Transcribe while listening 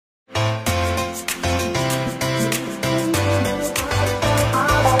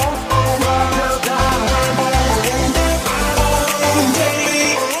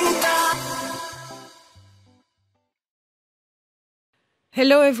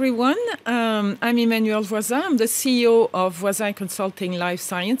Hello, everyone. I'm Emmanuelle Voisin. I'm the CEO of Voisin Consulting Life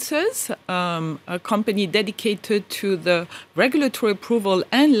Sciences, a company dedicated to the regulatory approval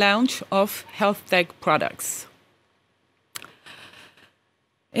and launch of health tech products.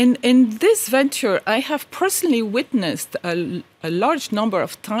 In this venture, I have personally witnessed a large number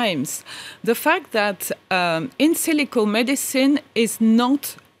of times the fact that in silico medicine is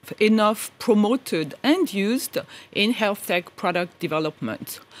not enough promoted and used in health tech product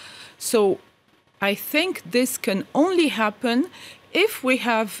development. So I think this can only happen if we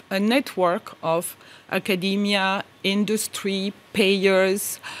have a network of academia, industry,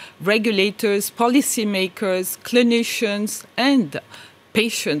 payers, regulators, policymakers, clinicians, and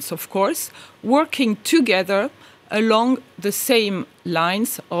patients, of course, working together along the same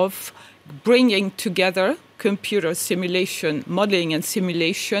lines of bringing together computer simulation, modeling and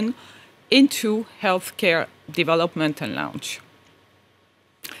simulation into healthcare development and launch.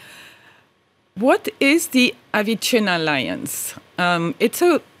 What is the Avicenna Alliance? It's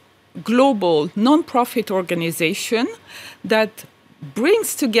a global non-profit organization that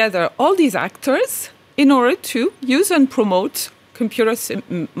brings together all these actors in order to use and promote computer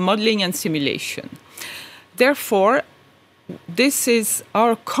modeling and simulation. Therefore, this is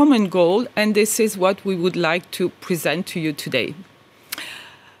our common goal, and this is what we would like to present to you today.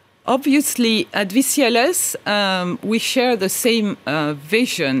 Obviously, at VCLS, we share the same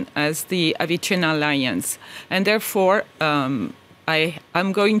vision as the Avicenna Alliance, and therefore, I'm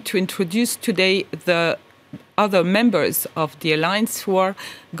going to introduce today the other members of the Alliance who are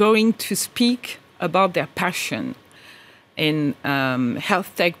going to speak about their passion in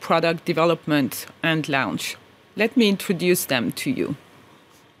health tech product development and launch. Let me introduce them to you.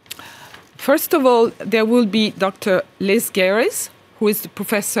 First of all, there will be Dr. Liz Gares, who is the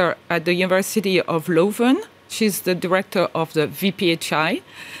professor at the University of Leuven. She's the director of the VPHI,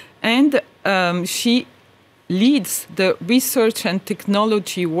 and she leads the Research and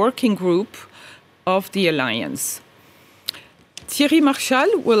Technology Working Group of the Alliance. Thierry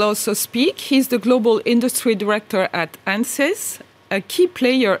Marchal will also speak. He's the Global Industry Director at ANSYS, a key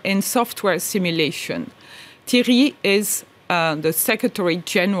player in software simulation. Thierry is the Secretary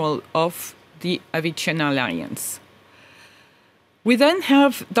General of the Avicenna Alliance. We then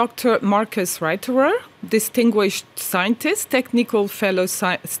have Dr. Marcus Reiterer, distinguished scientist, technical fellow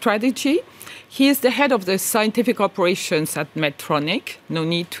strategy. He is the head of the scientific operations at Medtronic. No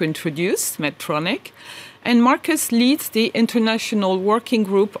need to introduce Medtronic. And Marcus leads the international working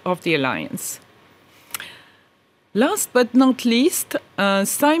group of the Alliance. Last but not least,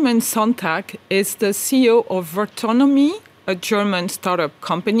 Simon Sonntag is the CEO of Virtonomy, a German startup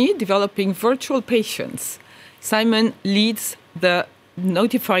company developing virtual patients. Simon leads the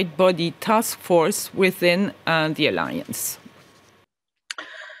notified body task force within the Alliance.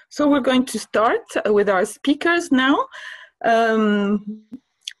 So we're going to start with our speakers now.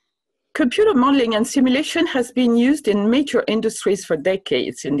 Computer modeling and simulation has been used in major industries for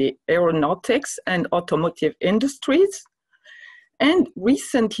decades, in the aeronautics and automotive industries. And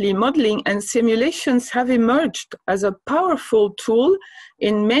recently, modeling and simulations have emerged as a powerful tool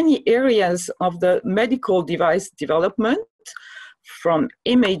in many areas of the medical device development, from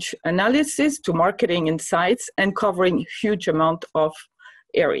image analysis to marketing insights, and covering huge amount of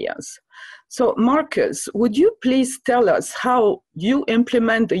areas. So Marcus, would you please tell us how you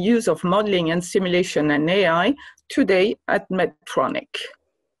implement the use of modeling and simulation and AI today at Medtronic?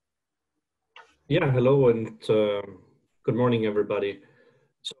 Yeah, hello and good morning, everybody.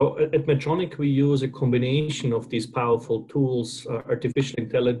 So at Medtronic, we use a combination of these powerful tools, artificial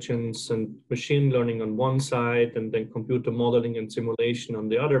intelligence and machine learning on one side, and then computer modeling and simulation on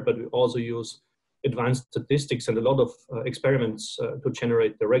the other, but we also use advanced statistics and a lot of experiments to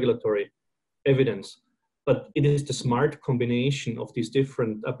generate the regulatory evidence. But it is the smart combination of these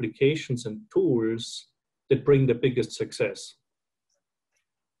different applications and tools that bring the biggest success.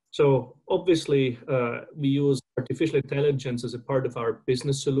 So obviously, we use artificial intelligence as a part of our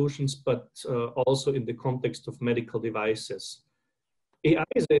business solutions, but also in the context of medical devices. AI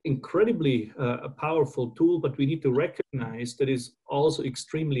is an incredibly powerful tool, but we need to recognize that it's also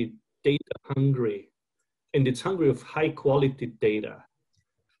extremely data hungry, and it's hungry of high quality data.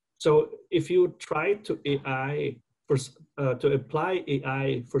 So if you try to apply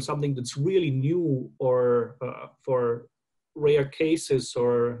AI for something that's really new, or for rare cases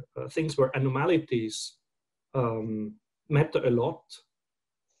or things where anomalies matter a lot,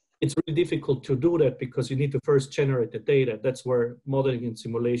 it's really difficult to do that because you need to first generate the data. That's where modeling and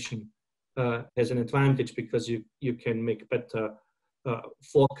simulation has an advantage, because you can make better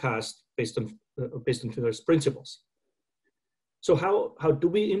forecast based on first principles. So how do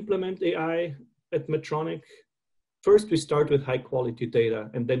we implement AI at Medtronic? First, we start with high quality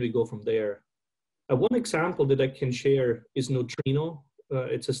data, and then we go from there. One example that I can share is Neutrino.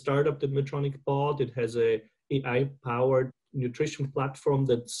 It's a startup that Medtronic bought. It has a AI-powered nutrition platform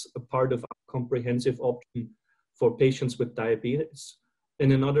that's a part of a comprehensive option for patients with diabetes.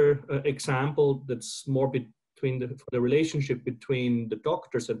 And another example that's more between the relationship between the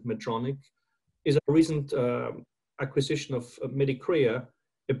doctors at Medtronic is a recent acquisition of Medicrea,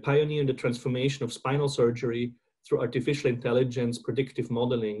 a pioneer in the transformation of spinal surgery through artificial intelligence, predictive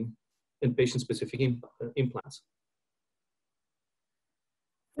modeling, and patient-specific implants.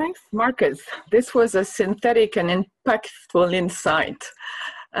 Thanks, Marcus. This was a synthetic and impactful insight.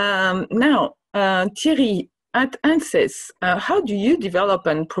 Now, Thierry, at ANSYS, how do you develop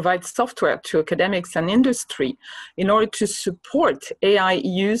and provide software to academics and industry in order to support AI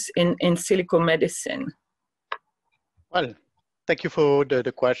use in silico medicine? Well, thank you for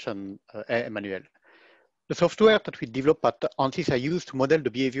the question, Emmanuel. The software that we develop at ANSYS are used to model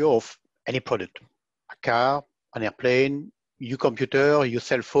the behavior of any product, a car, an airplane, your computer, your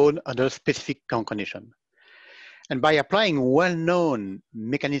cell phone, under specific condition. And by applying well-known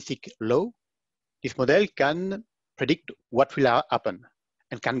mechanistic law, this model can predict what will happen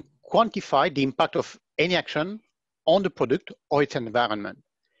and can quantify the impact of any action on the product or its environment.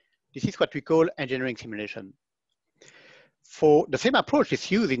 This is what we call engineering simulation. For the same approach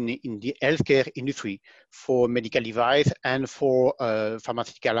is used in the healthcare industry for medical device and for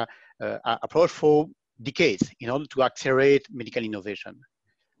pharmaceutical approach for decades in order to accelerate medical innovation.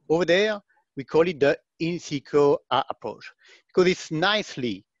 Over there, we call it the in silico approach because it's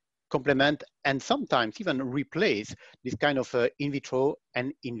nicely complement and sometimes even replace this kind of in vitro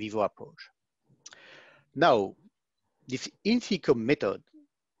and in vivo approach. Now, this in silico method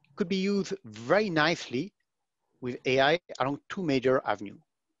could be used very nicely with AI along two major avenues.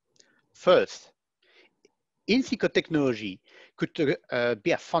 First, in silico technology could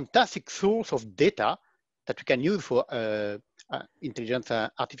be a fantastic source of data that we can use for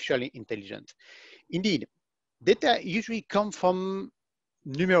artificial intelligence. Indeed, data usually come from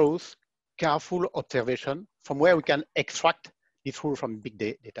numerous, careful observation from where we can extract this rule from big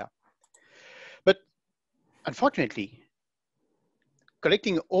data. But unfortunately,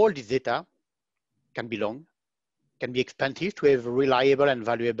 collecting all this data can be long, can be expensive to have reliable and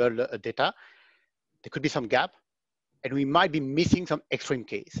valuable data. There could be some gap, and we might be missing some extreme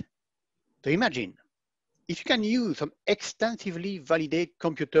case. So imagine, if you can use some extensively validated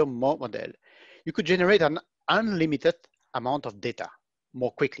computer model, you could generate an unlimited amount of data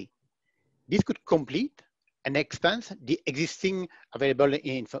more quickly. This could complete and expand the existing available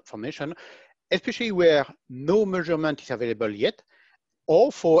information, especially where no measurement is available yet,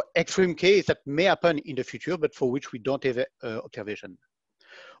 or for extreme case that may happen in the future, but for which we don't have observation.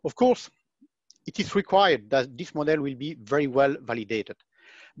 Of course, it is required that this model will be very well validated.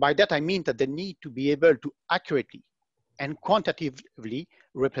 By that, I mean that they need to be able to accurately and quantitatively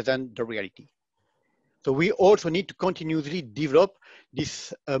represent the reality. So we also need to continuously develop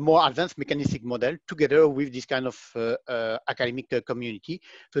this more advanced mechanistic model together with this kind of academic community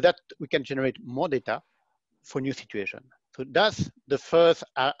so that we can generate more data for new situations. So that's the first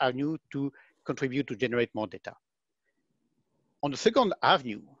avenue to contribute to generate more data. On the second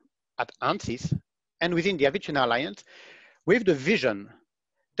avenue at ANSYS and within the Avicenna Alliance, we have the vision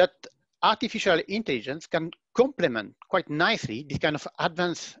that artificial intelligence can complement quite nicely this kind of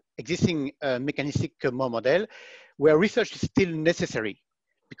advanced existing mechanistic model where research is still necessary.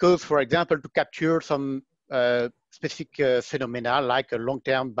 Because, for example, to capture some specific phenomena like a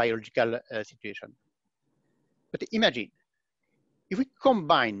long-term biological situation. But imagine, if we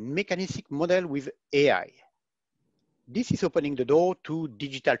combine mechanistic model with AI, this is opening the door to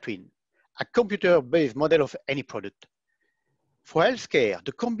digital twin, a computer-based model of any product. For healthcare,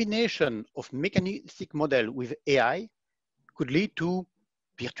 the combination of mechanistic model with AI could lead to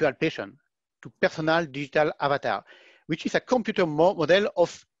virtual patient, to personal digital avatar, which is a computer model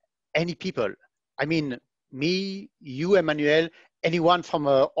of any people. I mean, me, you, Emmanuel, anyone from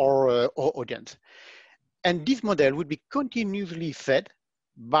our audience. And this model would be continuously fed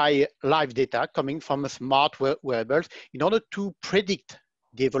by live data coming from smart wearables in order to predict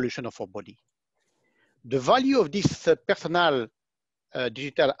the evolution of our body. The value of this personal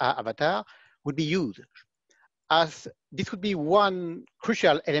digital avatar would be used as this would be one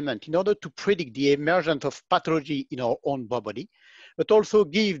crucial element in order to predict the emergence of pathology in our own body, but also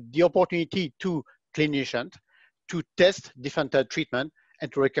give the opportunity to clinicians to test different treatment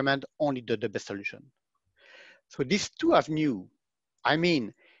and to recommend only the best solution. So these two avenues, I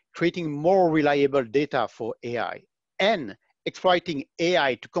mean, creating more reliable data for AI and exploiting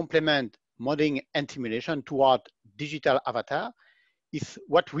AI to complement modeling and simulation toward digital avatar is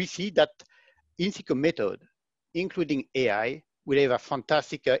what we see that in silico method, including AI, will have a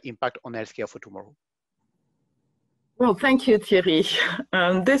fantastic impact on healthcare for tomorrow. Well, thank you, Thierry.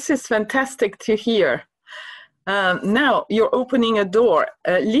 This is fantastic to hear. Now you're opening a door.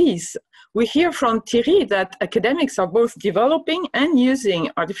 Lise, we hear from Thierry that academics are both developing and using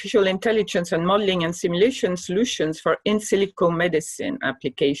artificial intelligence and modeling and simulation solutions for in silico medicine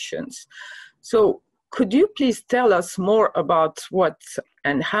applications. So could you please tell us more about what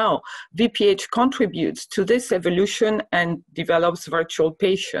and how VPH contributes to this evolution and develops virtual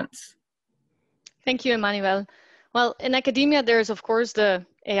patients? Thank you, Emmanuel. Well, in academia, there's of course the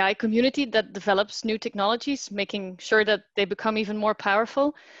AI community that develops new technologies, making sure that they become even more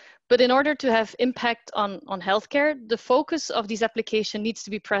powerful. But in order to have impact on healthcare, the focus of these applications needs to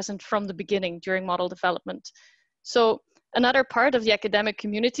be present from the beginning during model development. So another part of the academic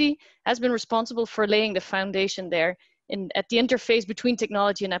community has been responsible for laying the foundation there at the interface between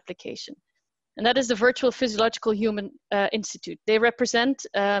technology and application. And that is the Virtual Physiological Human Institute. They represent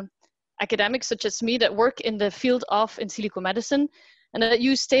academics such as me that work in the field of in silico medicine and that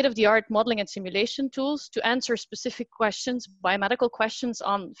use state-of-the-art modeling and simulation tools to answer specific questions, biomedical questions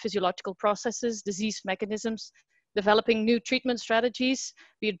on physiological processes, disease mechanisms, developing new treatment strategies,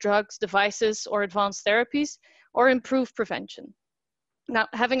 be it drugs, devices, or advanced therapies, or improve prevention. Now,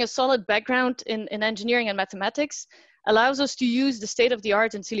 having a solid background in engineering and mathematics allows us to use the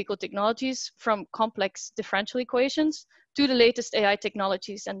state-of-the-art in silico technologies from complex differential equations to the latest AI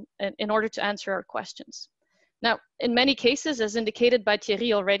technologies and in order to answer our questions. Now, in many cases, as indicated by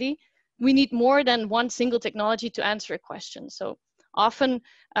Thierry already, we need more than one single technology to answer a question. So often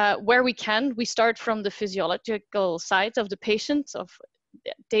where we can, we start from the physiological side of the patient, of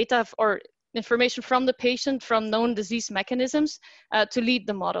data or information from the patient, from known disease mechanisms to lead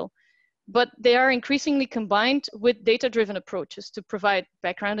the model. But they are increasingly combined with data-driven approaches to provide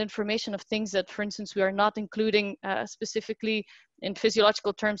background information of things that, for instance, we are not including specifically in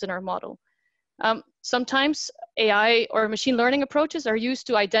physiological terms in our model. Sometimes AI or machine learning approaches are used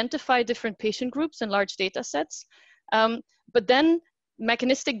to identify different patient groups in large data sets, but then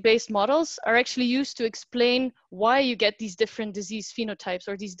mechanistic-based models are actually used to explain why you get these different disease phenotypes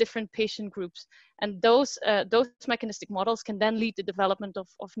or these different patient groups. And those mechanistic models can then lead the development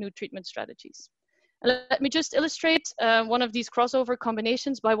of new treatment strategies. And let me just illustrate one of these crossover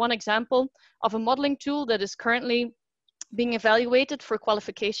combinations by one example of a modeling tool that is currently being evaluated for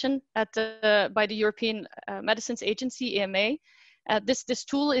qualification by the European Medicines Agency, EMA. This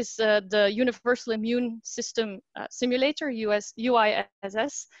tool is the Universal Immune System Simulator,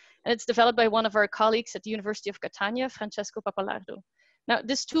 UISS, and it's developed by one of our colleagues at the University of Catania, Francesco Pappalardo. Now,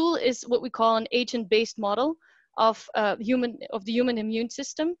 this tool is what we call an agent-based model of the human immune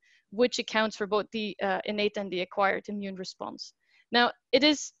system, which accounts for both the innate and the acquired immune response. Now, it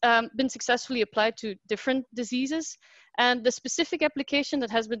has been successfully applied to different diseases, and the specific application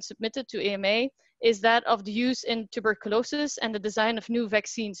that has been submitted to AMA is that of the use in tuberculosis and the design of new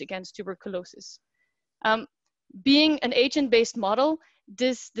vaccines against tuberculosis. Being an agent-based model,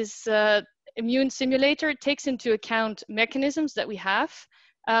 this immune simulator takes into account mechanisms that we have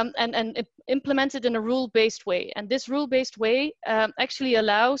and implements it in a rule-based way. And this rule-based way actually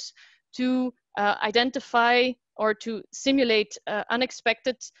allows to identify or to simulate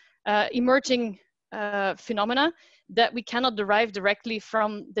unexpected emerging phenomena that we cannot derive directly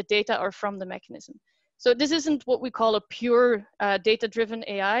from the data or from the mechanism. So this isn't what we call a pure data-driven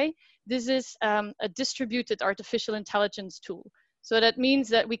AI. This is a distributed artificial intelligence tool. So that means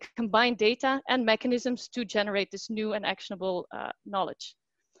that we combine data and mechanisms to generate this new and actionable knowledge.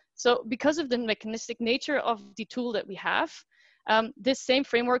 So because of the mechanistic nature of the tool that we have, this same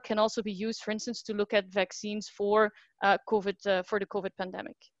framework can also be used, for instance, to look at vaccines for the COVID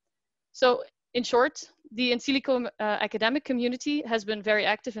pandemic. So in short, the in silico academic community has been very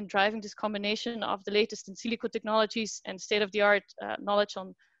active in driving this combination of the latest in silico technologies and state-of-the-art knowledge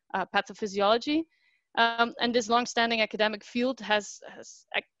on pathophysiology. And this long-standing academic field has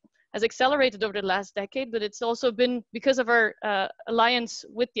accelerated over the last decade, but it's also been because of our alliance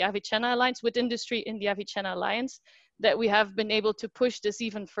with the Avicenna Alliance, with industry in the Avicenna Alliance, that we have been able to push this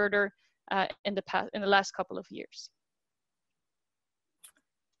even further in the last couple of years.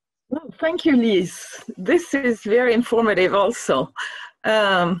 Well, thank you, Lise. This is very informative also.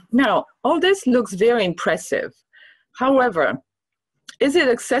 Now, all this looks very impressive. However, is it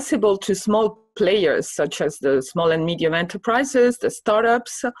accessible to small players such as the small and medium enterprises, the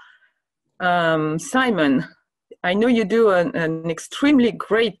startups? Simon, I know you do an extremely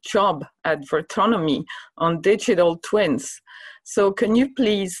great job at Vertonomy on digital twins. So can you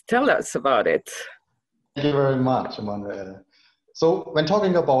please tell us about it? Thank you very much, Emmanuel. So when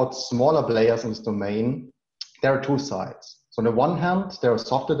talking about smaller players in this domain, there are two sides. So on the one hand, there are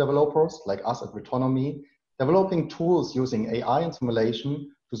software developers like us at Vertonomy developing tools using AI and simulation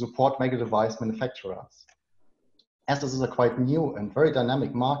to support medical device manufacturers. As this is a quite new and very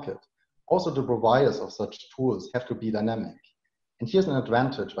dynamic market, also the providers of such tools have to be dynamic. And here's an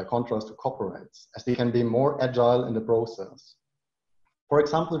advantage by contrast to corporates, as they can be more agile in the process. For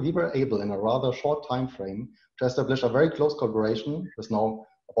example, we were able in a rather short time frame to establish a very close collaboration with now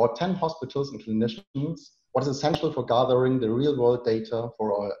about 10 hospitals and clinicians, what is essential for gathering the real-world data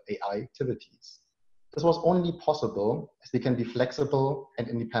for our AI activities. This was only possible as we can be flexible and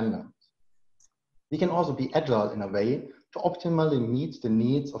independent. We can also be agile in a way to optimally meet the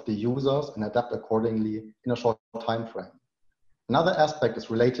needs of the users and adapt accordingly in a short time frame. Another aspect is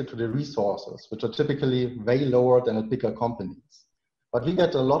related to the resources, which are typically way lower than at bigger companies. But we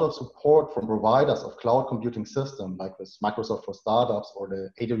get a lot of support from providers of cloud computing systems, like with Microsoft for Startups or the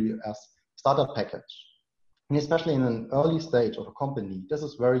AWS Startup Package. And especially in an early stage of a company, this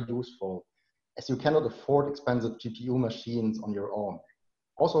is very useful, as you cannot afford expensive GPU machines on your own.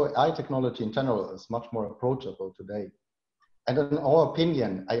 Also, AI technology in general is much more approachable today. And in our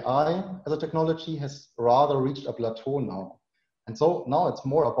opinion, AI as a technology has rather reached a plateau now. And so now it's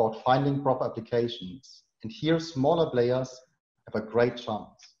more about finding proper applications. And here, smaller players have a great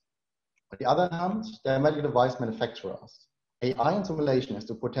chance. On the other hand, there are medical device manufacturers. AI and simulation has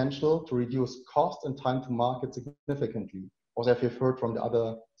the potential to reduce cost and time to market significantly, as you've heard from the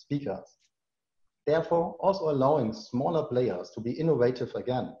other speakers. Therefore, also allowing smaller players to be innovative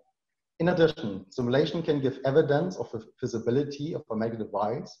again. In addition, simulation can give evidence of the feasibility of a medical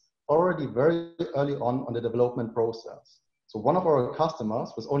device already very early on the development process. So one of our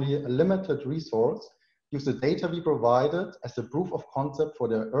customers with only a limited resource used the data we provided as the proof of concept for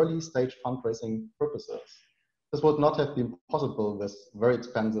their early stage fundraising purposes. This would not have been possible with very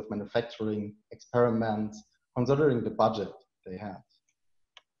expensive manufacturing experiments, considering the budget they had.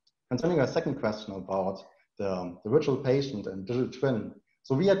 Concerning our second question about the virtual patient and digital twin,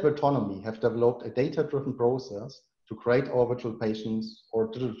 so we at Vertonomy have developed a data-driven process to create our virtual patients, or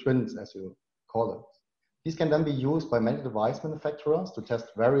digital twins as you call it. These can then be used by medical device manufacturers to test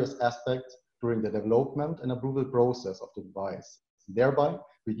various aspects during the development and approval process of the device, thereby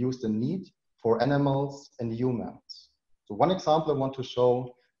reduce the need for animals and humans. So one example I want to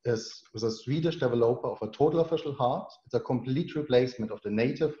show is with a Swedish developer of a total artificial heart. It's a complete replacement of the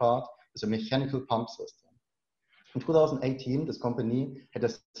native heart with a mechanical pump system. In 2018, this company had a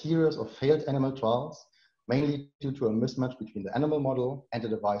series of failed animal trials, mainly due to a mismatch between the animal model and the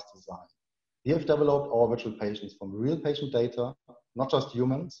device design. We have developed our virtual patients from real patient data, not just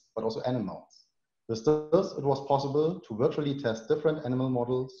humans, but also animals. With this, it was possible to virtually test different animal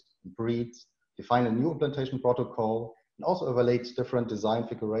models and breeds, define a new implantation protocol, and also evaluate different design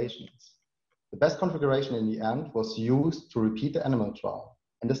configurations. The best configuration in the end was used to repeat the animal trial.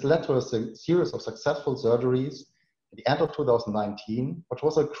 And this led to a series of successful surgeries at the end of 2019, which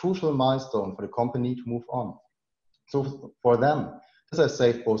was a crucial milestone for the company to move on. So for them, this has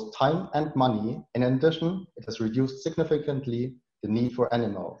saved both time and money. In addition, it has reduced significantly the need for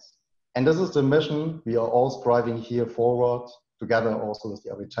animals. And this is the mission we are all striving here forward, together also with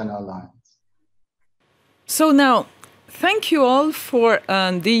the Avicenna Alliance. So now, thank you all for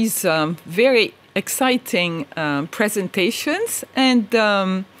these very exciting presentations. And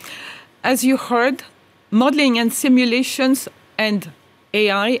as you heard, modeling and simulations and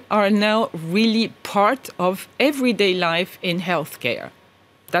AI are now really part of everyday life in healthcare.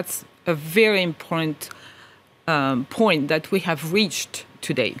 That's a very important point that we have reached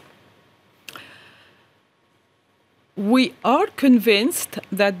today. We are convinced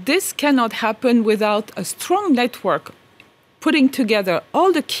that this cannot happen without a strong network putting together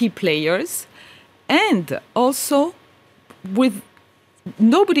all the key players, and also with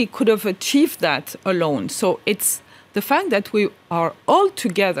nobody could have achieved that alone. So it's the fact that we are all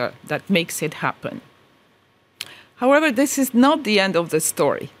together that makes it happen. However, this is not the end of the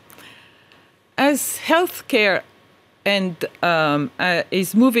story. As healthcare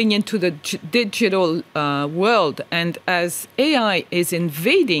is moving into the digital world, and as AI is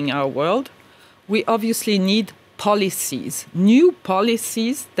invading our world, we obviously need policies, new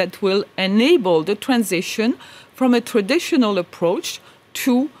policies that will enable the transition from a traditional approach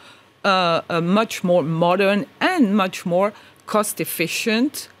to a much more modern and much more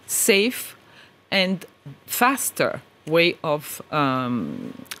cost-efficient, safe, and faster way of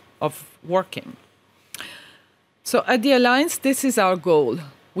working. So at the Alliance, this is our goal.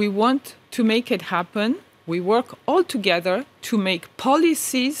 We want to make it happen. We work all together to make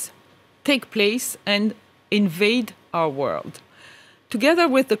policies take place and invade our world. Together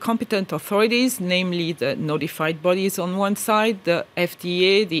with the competent authorities, namely the notified bodies on one side, the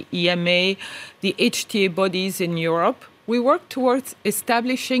FDA, the EMA, the HTA bodies in Europe, we work towards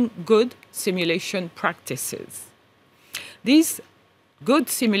establishing good simulation practices. These good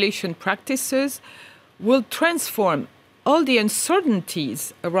simulation practices will transform all the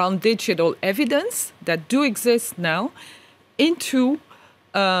uncertainties around digital evidence that do exist now into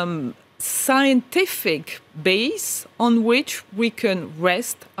scientific base on which we can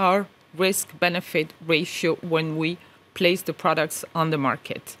rest our risk-benefit ratio when we place the products on the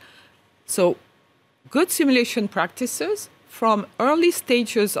market. So good simulation practices from early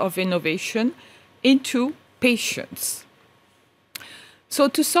stages of innovation into patients. So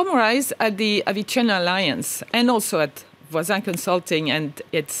to summarize, at the Avicenna Alliance and also at Voisin Consulting and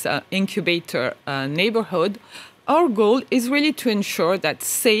its incubator neighborhood, our goal is really to ensure that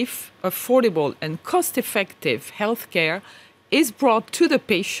safe, affordable, and cost-effective healthcare is brought to the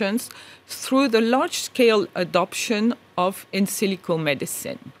patients through the large-scale adoption of in silico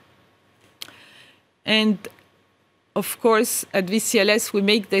medicine. And of course, at VCLS, we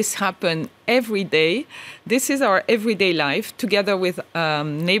make this happen every day. This is our everyday life, together with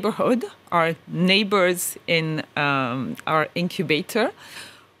neighborhood, our neighbors in our incubator.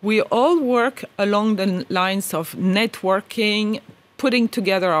 We all work along the lines of networking, putting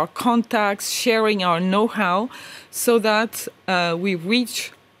together our contacts, sharing our know-how, so that we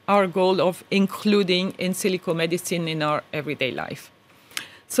reach our goal of including in silico medicine in our everyday life.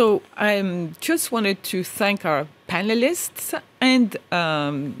 So I just wanted to thank our panelists and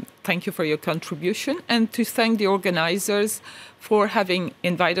thank you for your contribution, and to thank the organizers for having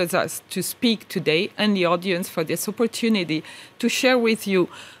invited us to speak today, and the audience for this opportunity to share with you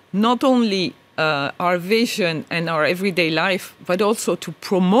not only our vision and our everyday life, but also to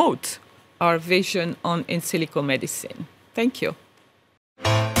promote our vision on in silico medicine. Thank you.